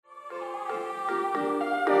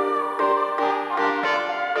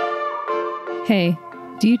Hey,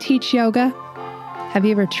 do you teach yoga? Have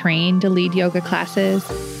you ever trained to lead yoga classes,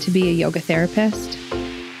 to be a yoga therapist?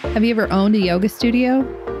 Have you ever owned a yoga studio?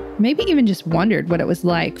 Maybe even just wondered what it was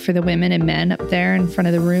like for the women and men up there in front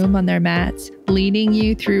of the room on their mats, leading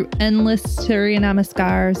you through endless Surya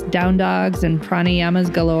Namaskars, down dogs, and pranayamas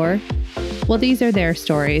galore? Well, these are their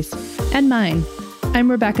stories, and mine. I'm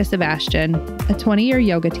Rebecca Sebastian, a 20-year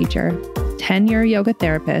yoga teacher, 10-year yoga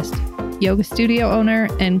therapist, yoga studio owner,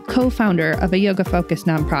 and co-founder of a yoga-focused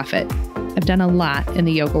nonprofit. I've done a lot in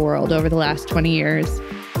the yoga world over the last 20 years,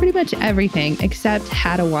 pretty much everything except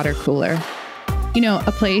had a water cooler. You know,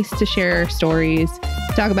 a place to share stories,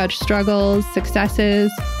 talk about struggles,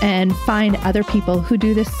 successes, and find other people who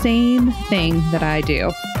do the same thing that I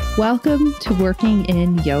do. Welcome to Working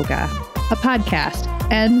in Yoga, a podcast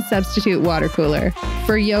and substitute water cooler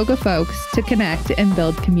for yoga folks to connect and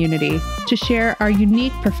build community, to share our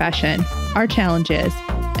unique profession, our challenges,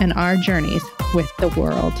 and our journeys with the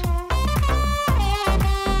world.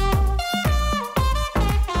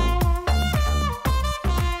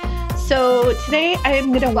 So today I'm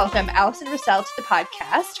going to welcome Allison Russell to the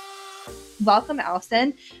podcast. Welcome,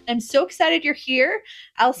 Allison. I'm so excited you're here.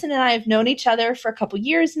 Allison and I have known each other for a couple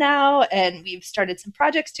years now, and we've started some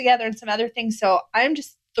projects together and some other things. So I'm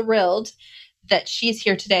just thrilled that she's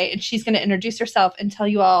here today, and she's going to introduce herself and tell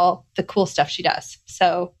you all the cool stuff she does.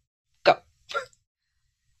 So go.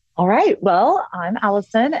 All right. Well, I'm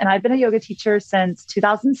Allison, and I've been a yoga teacher since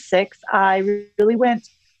 2006. I really went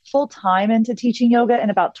full-time into teaching yoga in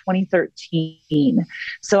about 2013.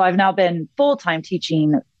 So I've now been full-time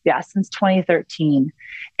teaching, since 2013.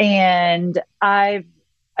 And I've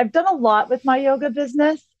done a lot with my yoga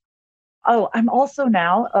business. Oh, I'm also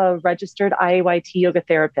now a registered IAYT yoga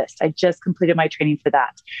therapist. I just completed my training for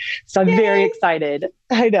that. So I'm very excited.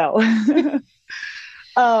 I know.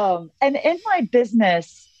 And in my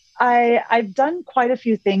business, I've done quite a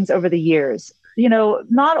few things over the years. You know,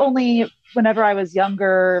 not only whenever I was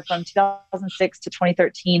younger, from 2006 to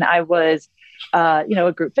 2013, I was,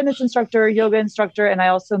 a group fitness instructor, yoga instructor, and I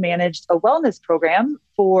also managed a wellness program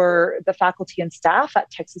for the faculty and staff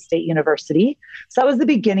at Texas State University. So that was the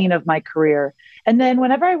beginning of my career. And then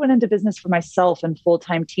whenever I went into business for myself and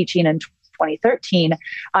full-time teaching in 2013,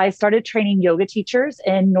 I started training yoga teachers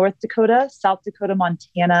in North Dakota, South Dakota,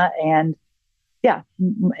 Montana, and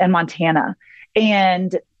Montana.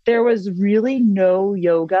 And there was really no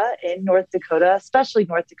yoga in North Dakota, especially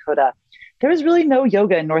North Dakota. There was really no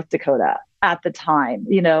yoga in North Dakota at the time.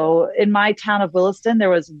 You know, in my town of Williston, there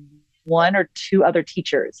was one or two other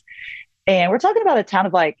teachers. And we're talking about a town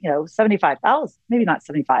of 75,000, maybe not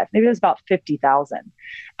 75, maybe it was about 50,000.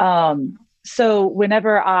 So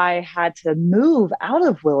whenever I had to move out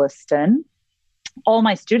of Williston, all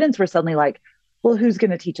my students were suddenly like, well, who's going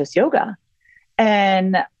to teach us yoga?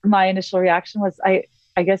 And my initial reaction was, I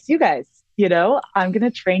guess you guys, I'm going to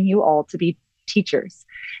train you all to be teachers.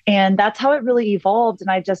 And that's how it really evolved. And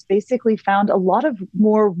I just basically found a lot of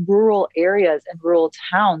more rural areas and rural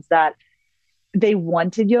towns that they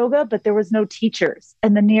wanted yoga, but there was no teachers.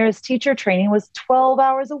 And the nearest teacher training was 12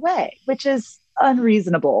 hours away, which is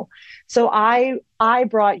unreasonable. So I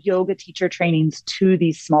brought yoga teacher trainings to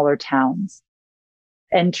these smaller towns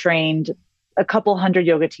and trained a couple hundred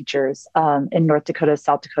yoga teachers in North Dakota,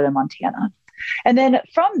 South Dakota, Montana. And then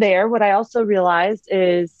from there, what I also realized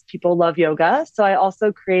is people love yoga. So I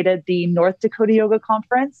also created the North Dakota Yoga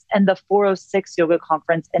Conference and the 406 Yoga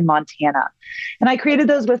Conference in Montana. And I created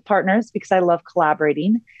those with partners because I love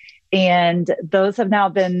collaborating. And those have now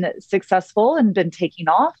been successful and been taking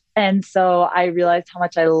off. And so I realized how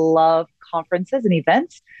much I love conferences and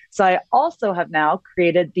events. So I also have now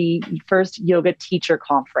created the first yoga teacher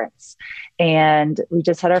conference. And we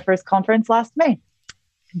just had our first conference last May.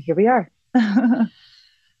 And here we are.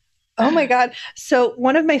 Oh my God. So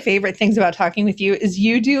one of my favorite things about talking with you is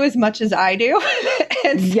you do as much as I do.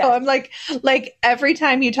 And so yes. I'm like every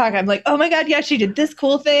time you talk, I'm like, oh my God, yeah, she did this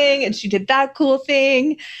cool thing and she did that cool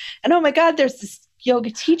thing. And oh my God, there's this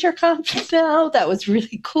yoga teacher conference now. That was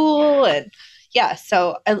really cool. And yeah,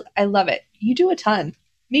 so I love it. You do a ton.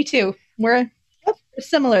 Me too. We're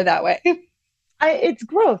similar that way. It's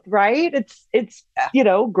growth, right? It's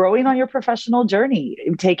growing on your professional journey,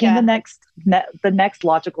 taking the next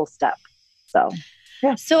logical step. So,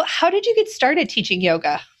 yeah. So how did you get started teaching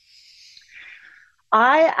yoga?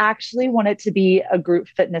 I actually wanted to be a group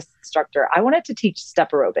fitness instructor. I wanted to teach step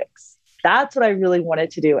aerobics. That's what I really wanted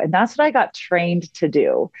to do. And that's what I got trained to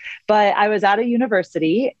do. But I was at a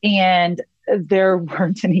university and there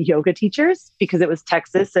weren't any yoga teachers because it was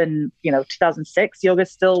Texas and, 2006, yoga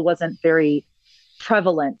still wasn't very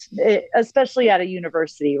prevalent, especially at a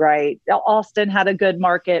university, right? Austin had a good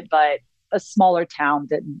market, but a smaller town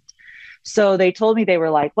didn't. So they told me, they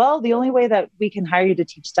were like, well, the only way that we can hire you to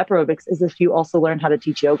teach step aerobics is if you also learn how to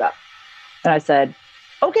teach yoga. And I said,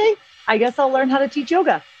 okay, I guess I'll learn how to teach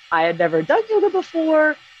yoga. I had never done yoga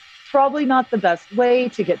before, probably not the best way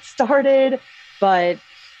to get started, but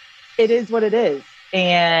it is what it is.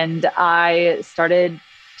 And I started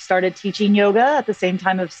teaching yoga at the same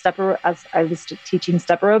time as I was teaching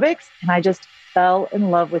step aerobics. And I just fell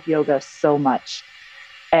in love with yoga so much.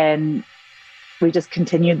 And we just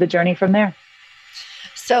continued the journey from there.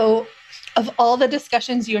 So of all the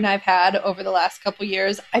discussions you and I've had over the last couple of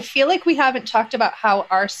years, I feel like we haven't talked about how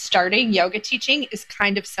our starting yoga teaching is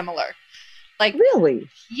kind of similar. Like, really?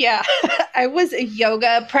 Yeah. I was a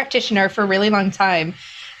yoga practitioner for a really long time.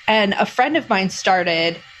 And a friend of mine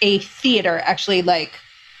started a theater, actually like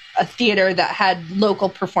a theater that had local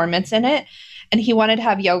performance in it. And he wanted to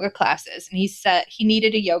have yoga classes. And he said he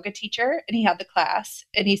needed a yoga teacher and he had the class.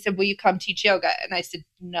 And he said, will you come teach yoga? And I said,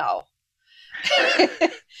 no.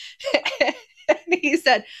 And he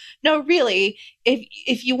said, no, really,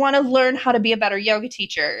 if you want to learn how to be a better yoga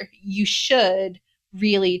teacher, you should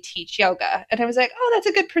really teach yoga. And I was like, oh, that's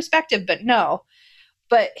a good perspective, but no.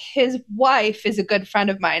 But his wife is a good friend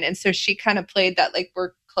of mine. And so she kind of played that like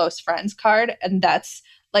we're close friends card. And that's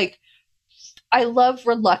like, I love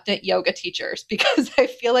reluctant yoga teachers because I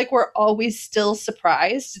feel like we're always still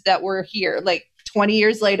surprised that we're here. Like 20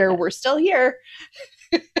 years later, we're still here.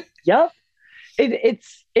 Yep.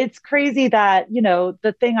 It's crazy that, you know,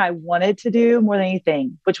 the thing I wanted to do more than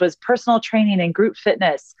anything, which was personal training and group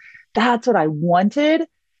fitness, that's what I wanted.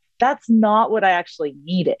 That's not what I actually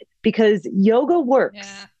needed, because yoga works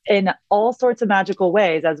in all sorts of magical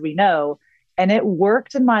ways, as we know, and it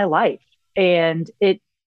worked in my life. And it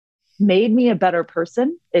made me a better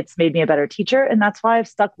person. It's made me a better teacher. And that's why I've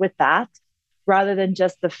stuck with that rather than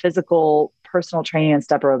just the physical personal training and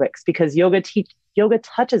step aerobics, because yoga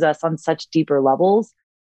touches us on such deeper levels,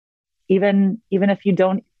 even if you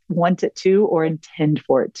don't want it to or intend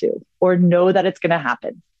for it to, or know that it's going to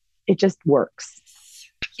happen. It just works.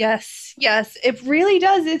 Yes, it really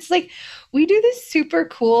does. It's like we do this super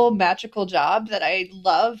cool, magical job that I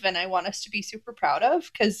love and I want us to be super proud of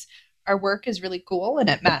because our work is really cool and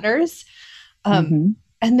it matters. And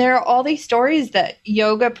there are all these stories that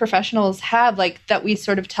yoga professionals have, like that we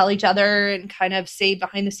sort of tell each other and kind of say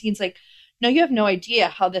behind the scenes, like, no, you have no idea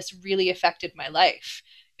how this really affected my life.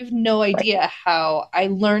 You have no idea how I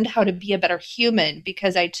learned how to be a better human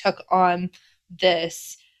because I took on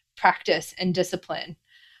this practice and discipline.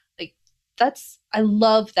 Like I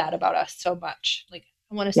love that about us so much. Like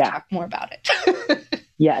I want us to talk more about it.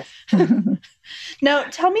 Yes. Now,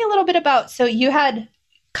 tell me a little bit about, so you had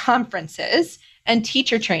conferences and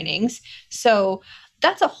teacher trainings. So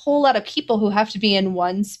that's a whole lot of people who have to be in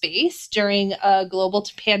one space during a global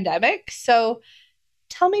pandemic. So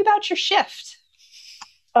tell me about your shift.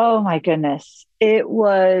 Oh my goodness. It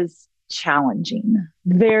was challenging,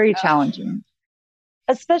 very challenging.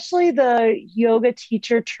 Especially the yoga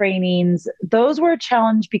teacher trainings. Those were a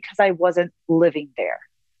challenge because I wasn't living there,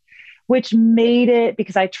 which made it,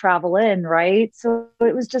 because I travel in, right? So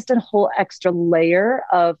it was just a whole extra layer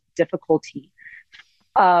of difficulty.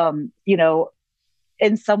 You know,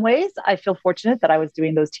 in some ways, I feel fortunate that I was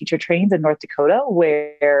doing those teacher trainings in North Dakota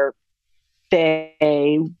where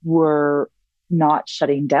they were not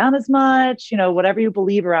shutting down as much, you know, whatever you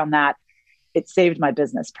believe around that, it saved my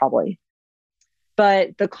business probably.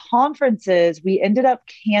 But the conferences, we ended up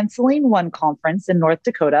canceling one conference in North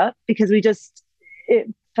Dakota because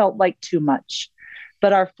it felt like too much.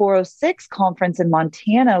 But our 406 conference in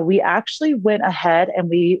Montana, we actually went ahead and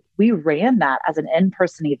we ran that as an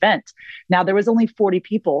in-person event. Now, there was only 40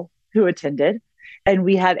 people who attended, and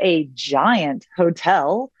we had a giant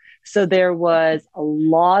hotel. So there was a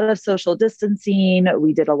lot of social distancing.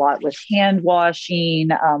 We did a lot with hand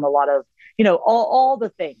washing, a lot of, you know, all the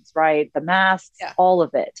things, right? The masks, all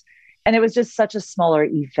of it. And it was just such a smaller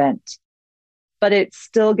event, but it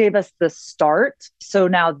still gave us the start. So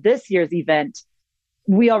now this year's event,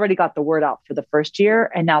 we already got the word out for the first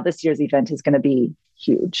year. And now this year's event is going to be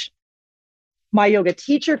huge. My yoga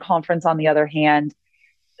teacher conference, on the other hand,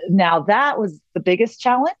 now that was the biggest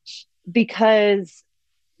challenge because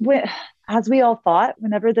as we all thought,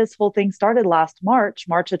 whenever this whole thing started last March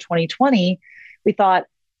of 2020, we thought,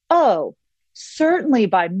 oh, certainly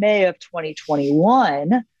by May of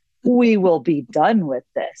 2021, we will be done with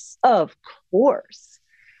this. Of course.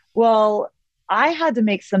 Well, I had to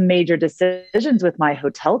make some major decisions with my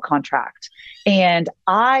hotel contract, and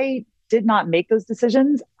I did not make those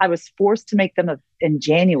decisions. I was forced to make them in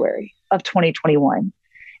January of 2021.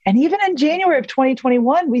 And even in January of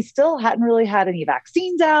 2021, we still hadn't really had any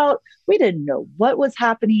vaccines out. We didn't know what was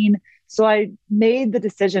happening. So I made the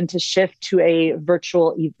decision to shift to a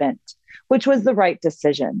virtual event, which was the right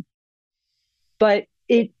decision. But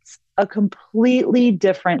it's a completely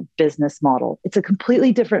different business model. It's a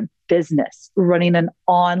completely different business running an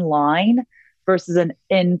online versus an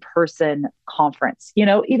in-person conference. You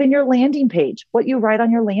know, even your landing page, what you write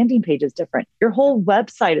on your landing page is different. Your whole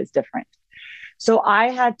website is different. So I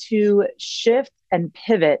had to shift and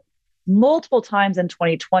pivot multiple times in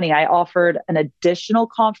 2020. I offered an additional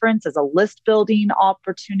conference as a list building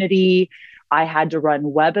opportunity. I had to run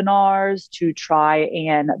webinars to try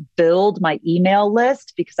and build my email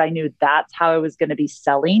list because I knew that's how I was going to be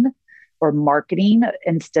selling or marketing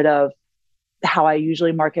instead of how I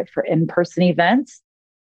usually market for in-person events.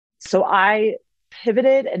 So I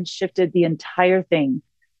pivoted and shifted the entire thing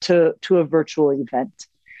to a virtual event.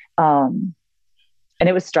 And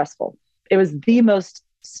it was stressful. It was the most,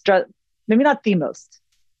 maybe not the most,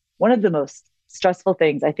 one of the most stressful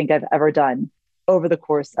things I think I've ever done over the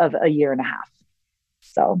course of a year and a half.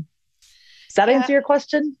 So does that answer your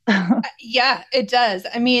question? Yeah, it does.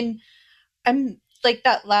 I mean, I'm like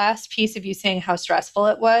that last piece of you saying how stressful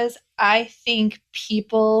it was. I think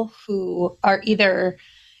people who are either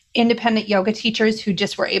independent yoga teachers who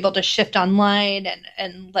just were able to shift online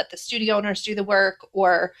and let the studio owners do the work,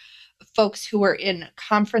 or folks who are in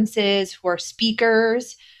conferences, who are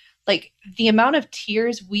speakers, like the amount of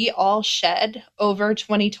tears we all shed over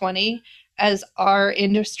 2020 as our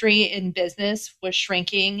industry in business was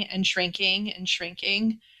shrinking and shrinking and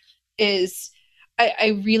shrinking is,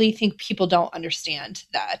 I really think people don't understand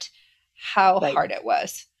that, how hard it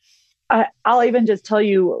was. I'll even just tell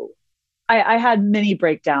you, I had many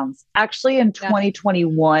breakdowns actually in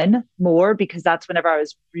 2021 more, because that's whenever I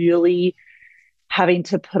was really having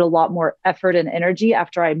to put a lot more effort and energy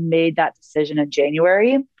after I made that decision in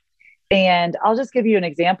January. And I'll just give you an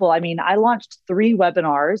example. I mean, I launched 3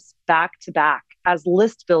 webinars back to back as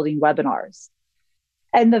list building webinars.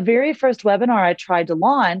 And the very first webinar I tried to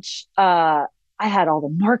launch, I had all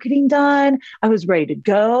the marketing done. I was ready to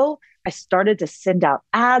go. I started to send out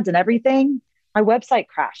ads and everything. My website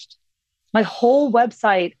crashed. My whole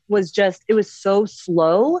website was it was so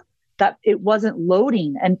slow that it wasn't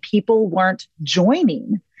loading and people weren't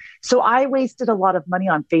joining. So I wasted a lot of money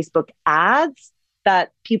on Facebook ads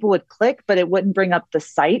that people would click, but it wouldn't bring up the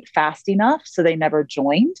site fast enough. So they never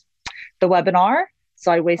joined the webinar.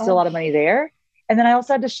 So I wasted a lot of money there. And then I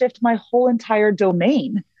also had to shift my whole entire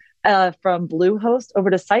domain from Bluehost over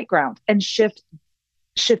to SiteGround and shift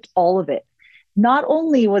all of it. Not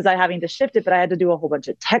only was I having to shift it, but I had to do a whole bunch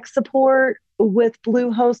of tech support with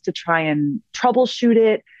Bluehost to try and troubleshoot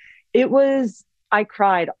it. I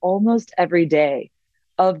cried almost every day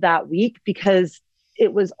of that week because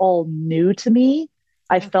it was all new to me.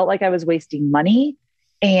 I felt like I was wasting money,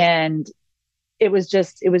 and it was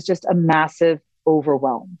just a massive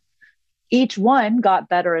overwhelm. Each one got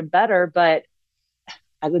better and better, but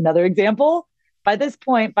as another example, by this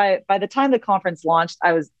point, by the time the conference launched,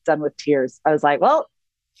 I was done with tears. I was like, well,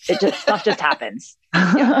 stuff just happens.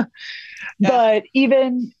 Yeah. But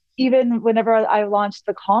even whenever I launched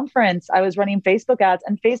the conference, I was running Facebook ads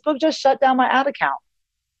and Facebook just shut down my ad account.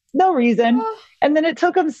 No reason. And then it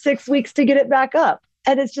took them 6 weeks to get it back up.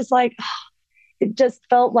 And it's just like, it just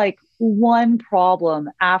felt like one problem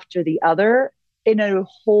after the other in a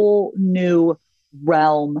whole new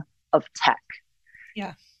realm of tech.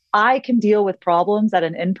 Yeah. I can deal with problems at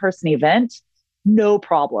an in-person event, no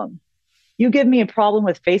problem. You give me a problem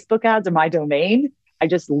with Facebook ads or my domain, I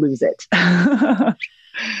just lose it.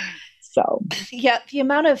 So, yeah, the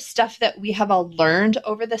amount of stuff that we have all learned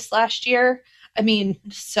over this last year. I mean,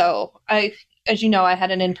 as you know, I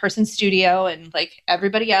had an in-person studio, and like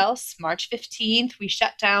everybody else, March 15th, we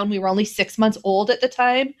shut down. We were only 6 months old at the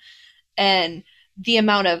time. And the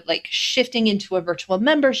amount of like shifting into a virtual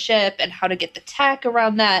membership and how to get the tech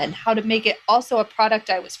around that and how to make it also a product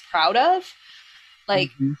I was proud of,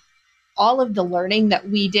 like all of the learning that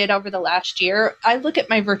we did over the last year. I look at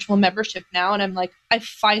my virtual membership now and I'm like, I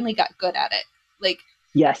finally got good at it. Like,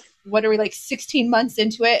 yes. What are we, like 16 months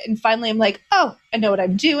into it? And finally I'm like, oh, I know what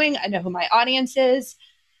I'm doing. I know who my audience is.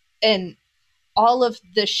 And all of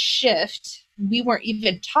the shift, we weren't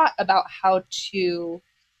even taught about how to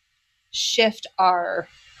shift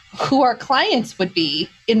who our clients would be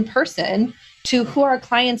in person to who our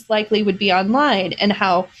clients likely would be online, and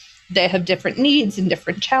how they have different needs and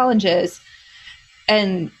different challenges.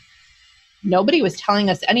 And nobody was telling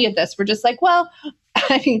us any of this. We're just like, well,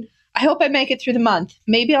 I mean, I hope I make it through the month.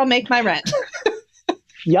 Maybe I'll make my rent.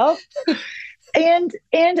 Yup. And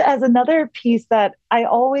as another piece that I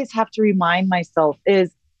always have to remind myself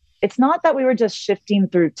is it's not that we were just shifting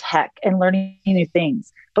through tech and learning new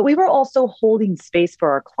things, but we were also holding space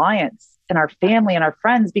for our clients and our family and our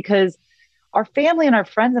friends, because our family and our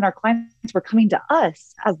friends and our clients were coming to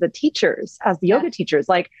us as the teachers, as the yoga teachers,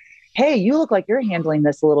 like, hey, you look like you're handling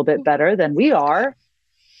this a little bit better than we are.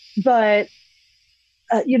 But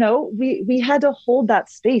we had to hold that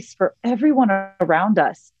space for everyone around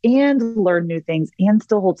us and learn new things and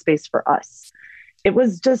still hold space for us. It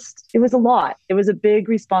was a lot. It was a big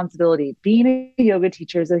responsibility. Being a yoga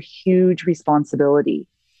teacher is a huge responsibility.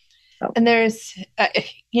 So. And there's,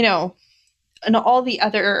 and all the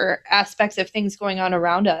other aspects of things going on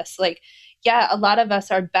around us. Like, yeah, a lot of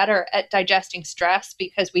us are better at digesting stress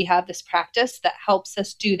because we have this practice that helps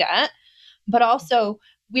us do that. But also,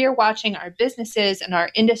 we're watching our businesses and our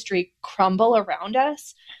industry crumble around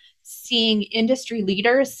us, seeing industry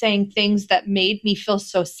leaders saying things that made me feel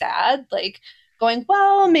so sad, like going,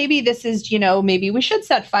 well, maybe this is, maybe we should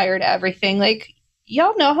set fire to everything. Like,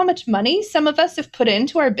 y'all know how much money some of us have put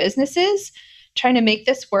into our businesses trying to make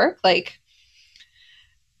this work. Like,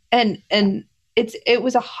 and it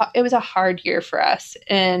was a hard year for us.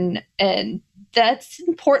 And that's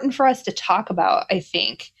important for us to talk about. I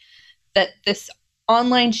think that this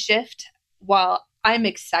online shift, while I'm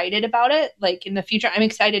excited about it, like in the future, I'm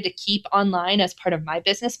excited to keep online as part of my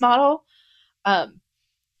business model.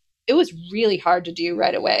 It was really hard to do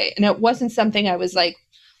right away. And it wasn't something I was like,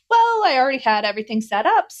 well, I already had everything set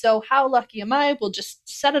up, so how lucky am I? We'll just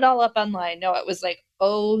set it all up online. No, it was like,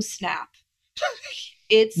 oh, snap.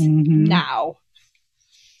 It's now.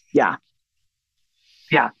 Yeah.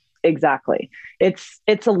 Yeah, exactly. It's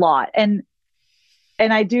a lot. And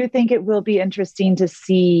I do think it will be interesting to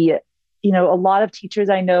see, a lot of teachers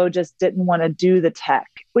I know just didn't want to do the tech,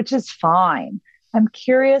 which is fine. I'm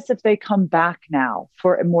curious if they come back now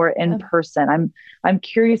for a more in person. I'm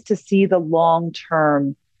curious to see the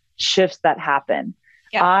long-term shifts that happen.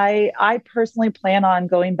 Yeah. I personally plan on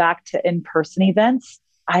going back to in-person events.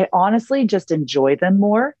 I honestly just enjoy them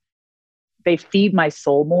more. They feed my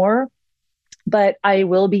soul more, but I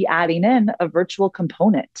will be adding in a virtual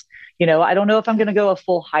component. I don't know if I'm going to go a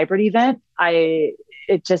full hybrid event.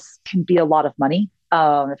 It just can be a lot of money,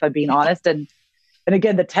 if I'm being honest. And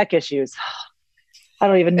again, the tech issues, I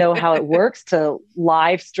don't even know how it works to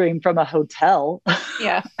live stream from a hotel.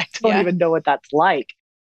 Yeah. I don't even know what that's like.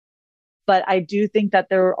 But I do think that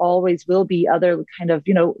there always will be other kind of,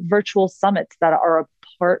 virtual summits that are a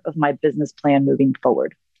part of my business plan moving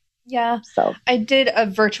forward. Yeah. So I did a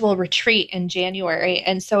virtual retreat in January.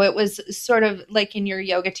 And so it was sort of like in your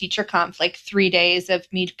yoga teacher conf, like 3 days of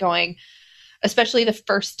me going, especially the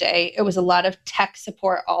first day, it was a lot of tech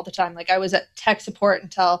support all the time. Like I was at tech support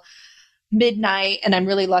until midnight. And I'm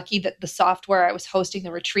really lucky that the software I was hosting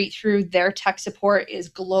the retreat through, their tech support is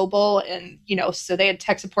global. And, so they had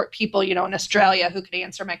tech support people, in Australia who could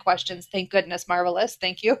answer my questions. Thank goodness. Marvelous.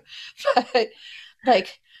 Thank you. But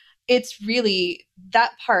like, it's really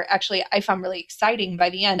that part actually I found really exciting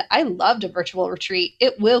by the end. I loved a virtual retreat.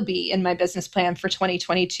 It will be in my business plan for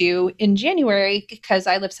 2022 in January because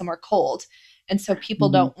I live somewhere cold. And so people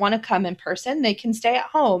don't want to come in person. They can stay at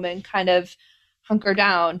home and kind of hunker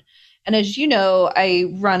down. And as you know, I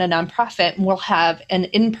run a nonprofit and we'll have an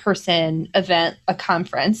in-person event, a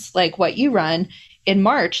conference like what you run in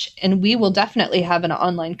March. And we will definitely have an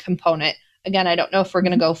online component. Again, I don't know if we're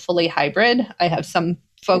going to go fully hybrid. I have some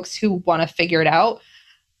folks who want to figure it out.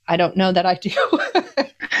 I don't know that I do.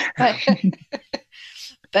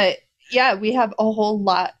 but yeah, we have a whole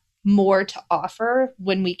lot more to offer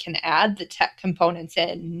when we can add the tech components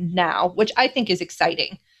in now, which I think is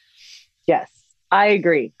exciting. Yes, I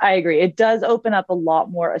agree. It does open up a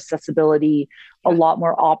lot more accessibility, a lot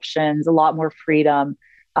more options, a lot more freedom.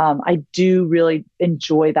 I do really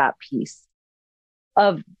enjoy that piece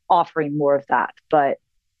of offering more of that, but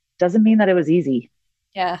doesn't mean that it was easy.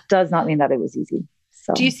 Yeah. Does not mean that it was easy.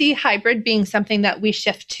 So, do you see hybrid being something that we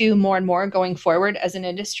shift to more and more going forward as an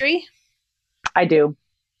industry? I do.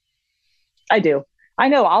 I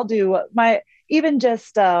know I'll do even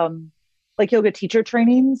just like yoga teacher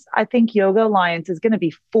trainings. I think Yoga Alliance is going to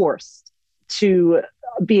be forced to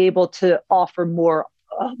be able to offer more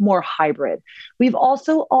hybrid. We've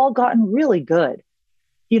also all gotten really good.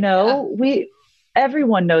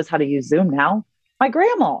 Everyone knows how to use Zoom now. My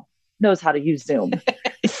grandma knows how to use Zoom.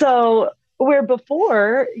 So where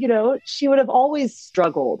before, she would have always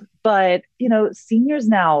struggled, but, seniors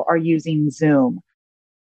now are using Zoom.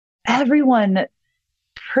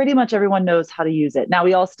 Pretty much everyone knows how to use it. Now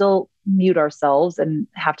we all still mute ourselves and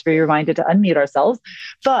have to be reminded to unmute ourselves,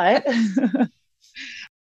 but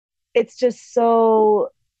it's just so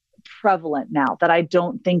prevalent now that I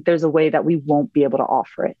don't think there's a way that we won't be able to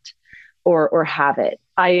offer it or have it.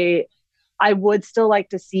 I would still like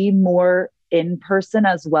to see more in person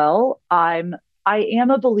as well. I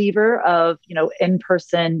am a believer of,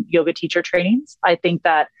 in-person yoga teacher trainings. I think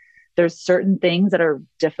that there's certain things that are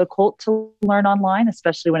difficult to learn online,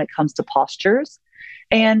 especially when it comes to postures.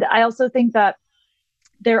 And I also think that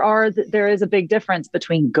there is a big difference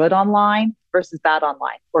between good online versus bad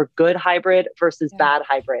online, or good hybrid versus bad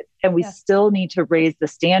hybrid. And we still need to raise the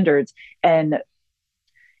standards and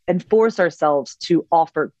force ourselves to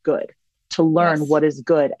offer good, to learn what is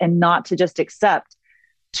good, and not to just accept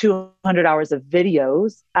 200 hours of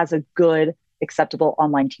videos as a good, acceptable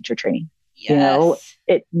online teacher training.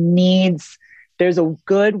 There's a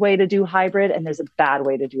good way to do hybrid and there's a bad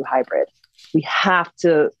way to do hybrid. We have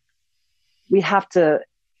to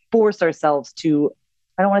force ourselves to,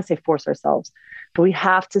 I don't want to say force ourselves, but we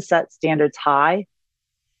have to set standards high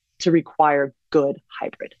to require good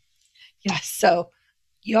hybrid. Yes. So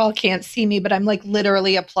you all can't see me, but I'm like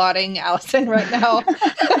literally applauding Allison right now.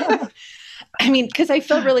 I mean, because I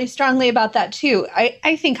feel really strongly about that too.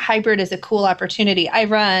 I think hybrid is a cool opportunity. I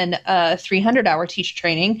run a 300-hour teacher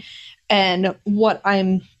training, and what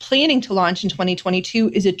I'm planning to launch in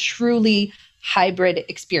 2022 is a truly hybrid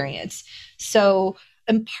experience. So,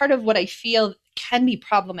 and part of what I feel can be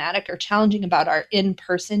problematic or challenging about our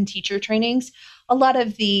in-person teacher trainings, a lot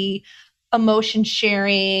of the emotion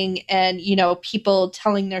sharing and, people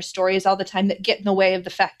telling their stories all the time that get in the way of the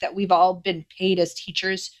fact that we've all been paid as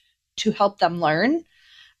teachers to help them learn.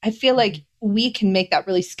 I feel like we can make that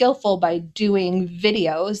really skillful by doing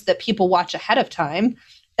videos that people watch ahead of time.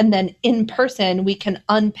 And then in person, we can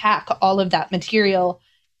unpack all of that material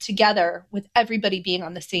together with everybody being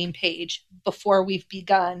on the same page before we've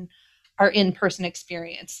begun our in-person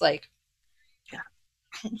experience. Like,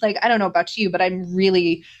 I don't know about you, but I'm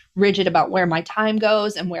really rigid about where my time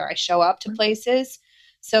goes and where I show up to places.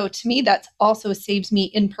 So to me, that also saves me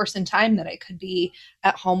in-person time that I could be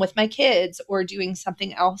at home with my kids or doing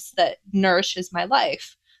something else that nourishes my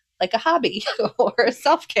life, like a hobby or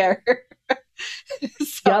self-care.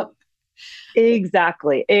 Yep.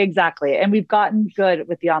 Exactly. And we've gotten good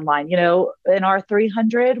with the online. In our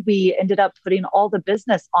 300, we ended up putting all the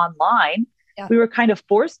business online. Yeah. We were kind of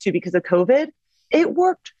forced to because of COVID. It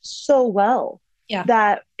worked so well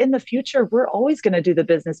that in the future, we're always going to do the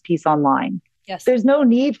business piece online. Yes. There's no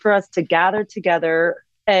need for us to gather together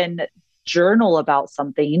and journal about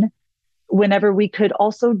something whenever we could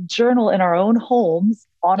also journal in our own homes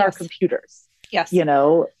on our computers. Yes.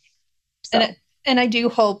 So. And I do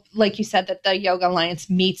hope, like you said, that the Yoga Alliance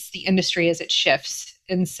meets the industry as it shifts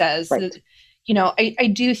and says, that, I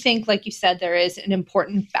do think, like you said, there is an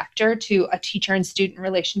important factor to a teacher and student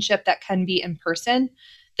relationship that can be in person.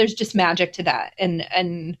 There's just magic to that.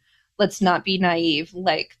 And let's not be naive.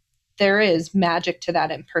 Like, there is magic to that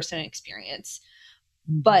in-person experience.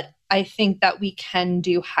 But I think that we can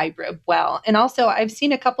do hybrid well. And also, I've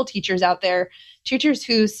seen a couple teachers out there, teachers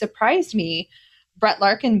who surprised me, Brett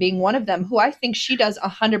Larkin being one of them, who I think she does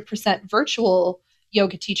 100% virtual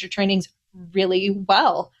yoga teacher trainings really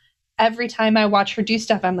well. Every time I watch her do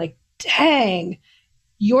stuff, I'm like, dang,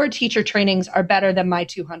 your teacher trainings are better than my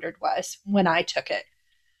 200 was when I took it.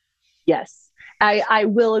 Yes. I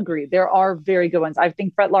will agree. There are very good ones. I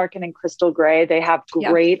think Brett Larkin and Crystal Gray, they have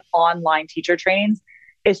great online teacher trainings.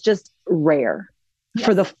 It's just rare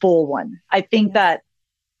for the full one. I think that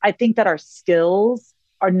our skills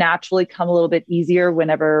are naturally come a little bit easier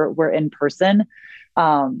whenever we're in person.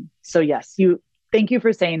 So yes, thank you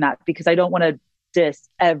for saying that, because I don't want to diss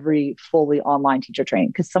every fully online teacher training,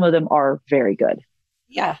 because some of them are very good.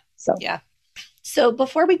 Yeah. So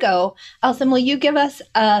before we go, Allison, will you give us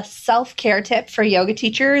a self-care tip for yoga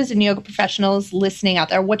teachers and yoga professionals listening out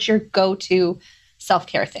there? What's your go-to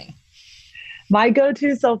self-care thing? My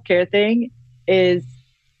go-to self-care thing is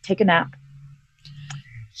take a nap.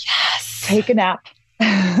 Yes. Take a nap.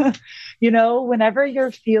 Whenever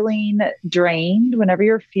you're feeling drained, whenever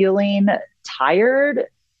you're feeling tired,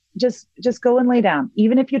 just go and lay down.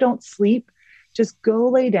 Even if you don't sleep, just go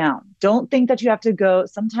lay down. Don't think that you have to go.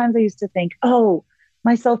 Sometimes I used to think,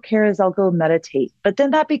 my self-care is I'll go meditate. But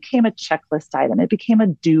then that became a checklist item. It became a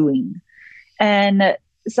doing. And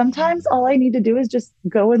sometimes all I need to do is just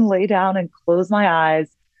go and lay down and close my eyes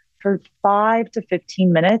for 5 to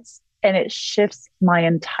 15 minutes, and it shifts my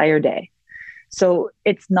entire day. So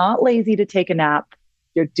it's not lazy to take a nap.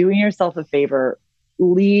 You're doing yourself a favor.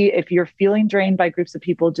 If you're feeling drained by groups of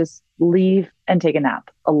people, just leave and take a nap.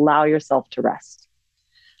 Allow yourself to rest.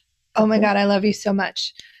 Oh my God, I love you so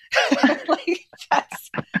much.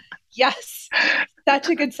 Yes. Such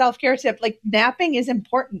a good self-care tip. Like napping is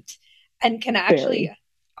important and can actually, Very.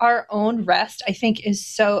 our own rest, I think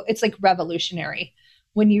it's like revolutionary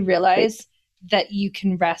when you realize that you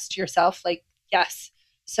can rest yourself. Like, yes.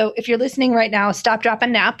 So if you're listening right now, stop, drop,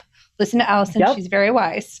 and nap. Listen to Allison. Yep. She's very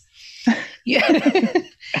wise. Yeah.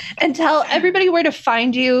 And tell everybody where to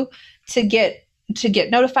find you to get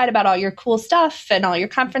notified about all your cool stuff and all your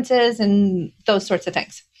conferences and those sorts of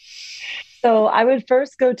things. So I would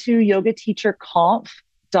first go to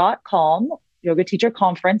yogateacherconf.com,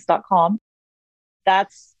 yogateacherconference.com.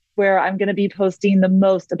 That's where I'm going to be posting the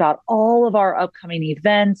most about all of our upcoming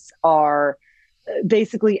events, our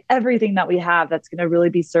basically everything that we have that's going to really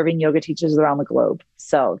be serving yoga teachers around the globe.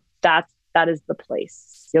 So that is the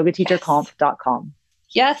place, yogateacherconf.com.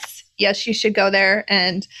 Yes, you should go there.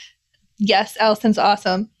 And yes, Allison's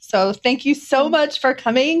awesome. So thank you so much for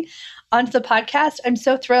coming onto the podcast. I'm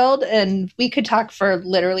so thrilled, and we could talk for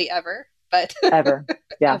literally ever, but ever.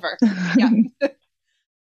 Yeah. Ever. Yeah.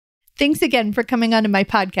 Thanks again for coming onto my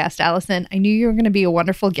podcast, Allison. I knew you were going to be a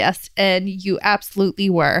wonderful guest, and you absolutely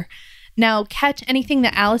were. Now, catch anything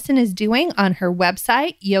that Allison is doing on her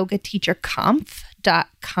website,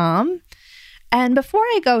 yogateacherconf.com. And before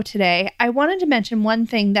I go today, I wanted to mention one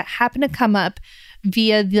thing that happened to come up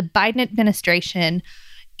via the Biden administration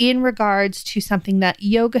in regards to something that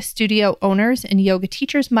yoga studio owners and yoga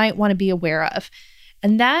teachers might want to be aware of.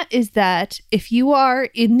 And that is that if you are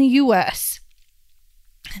in the US,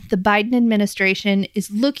 the Biden administration is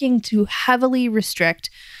looking to heavily restrict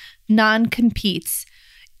non-competes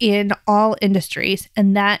in all industries,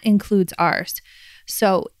 and that includes ours.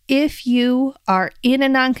 So if you are in a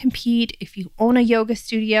non-compete, if you own a yoga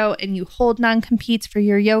studio and you hold non-competes for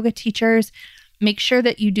your yoga teachers, make sure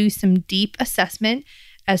that you do some deep assessment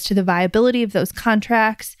as to the viability of those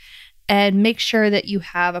contracts, and make sure that you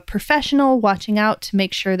have a professional watching out to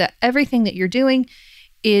make sure that everything that you're doing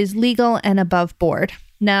is legal and above board.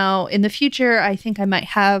 Now, in the future, I think I might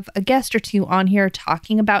have a guest or two on here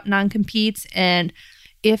talking about non-competes and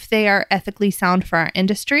if they are ethically sound for our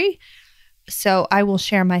industry. So I will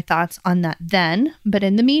share my thoughts on that then. But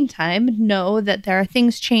in the meantime, know that there are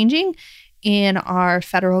things changing in our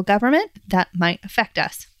federal government that might affect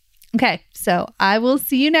us. Okay, so I will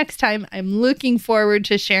see you next time. I'm looking forward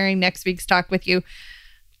to sharing next week's talk with you.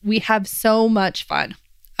 We have so much fun.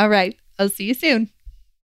 All right, I'll see you soon.